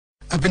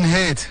I've been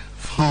hurt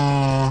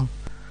for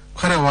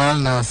quite a while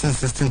now since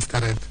this thing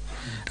started.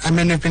 I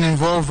mean, we've been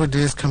involved with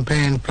this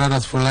campaign,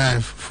 Brothers for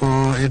Life, for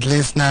at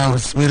least now,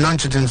 we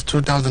launched it in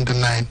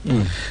 2009.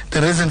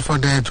 The reason for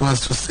that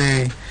was to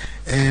say,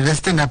 let's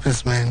stand up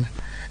as men,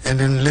 and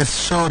then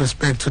let's show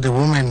respect to the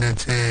women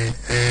that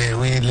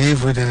we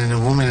live with and the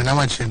women and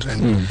our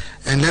children.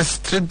 And let's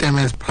treat them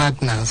as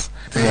partners.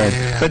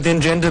 Right. But then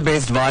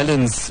gender-based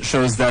violence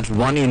shows that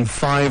 1 in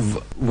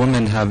 5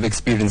 women have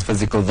experienced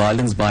physical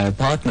violence by a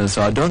partner,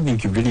 so I don't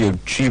think you've really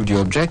achieved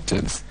your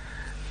objectives.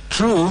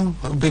 True,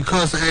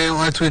 because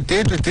what we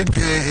did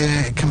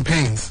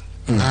campaigns,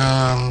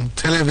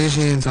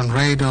 televisions, on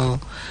radio,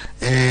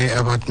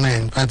 about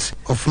men, but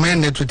of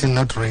men that we did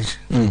not reach.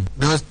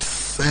 Those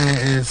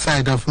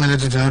side of men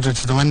that we did not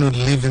reach, the one who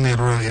live in the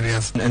rural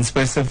areas. And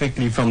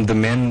specifically from the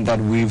men that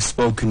we've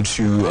spoken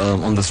to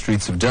on the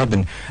streets of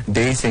Durban,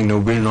 they say, no,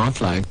 we're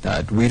not like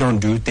that. We don't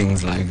do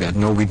things like that.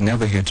 No, we'd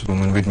never hit a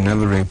woman, we'd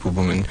never rape a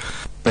woman.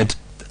 But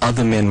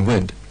other men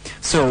would.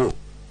 So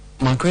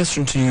my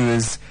question to you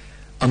is,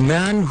 a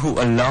man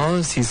who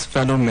allows his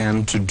fellow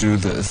man to do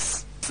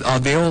this, are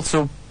they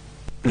also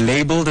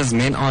labeled as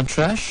men are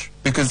trash?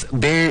 Because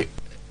they,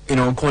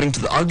 according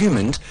to the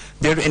argument,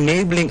 they're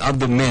enabling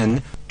other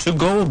men to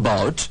go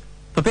about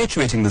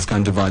perpetuating this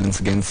kind of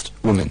violence against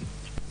women.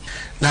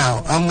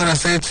 Now, I'm going to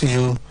say to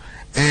you,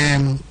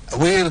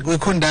 we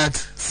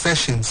conduct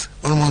sessions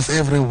almost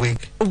every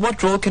week.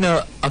 What role can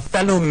a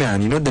fellow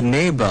man, the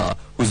neighbor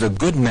who's a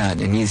good man,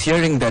 and he's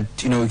hearing that,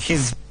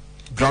 his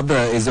brother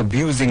is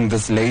abusing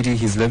this lady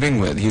he's living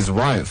with, his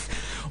wife,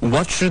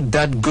 what should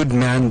that good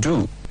man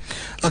do?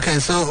 Okay,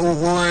 so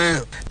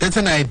that's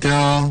an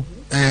ideal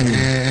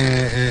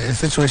a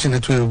situation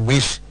that we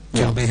wish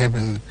to be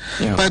happening.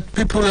 But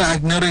people are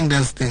ignoring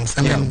those things.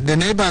 I mean, the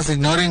neighbors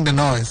ignoring the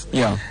noise.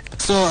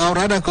 So I'd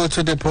rather go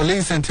to the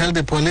police and tell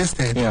the police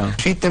that.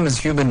 Treat them as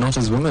human, not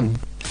as women.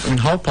 I mean,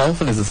 how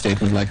powerful is a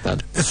statement like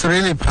that? It's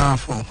really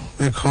powerful,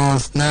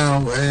 because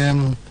now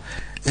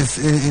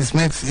it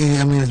makes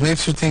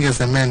you think as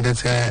a man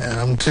that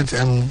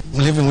I'm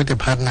living with a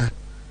partner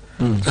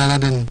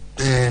rather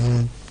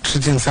than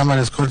treating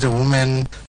somebody as called a woman.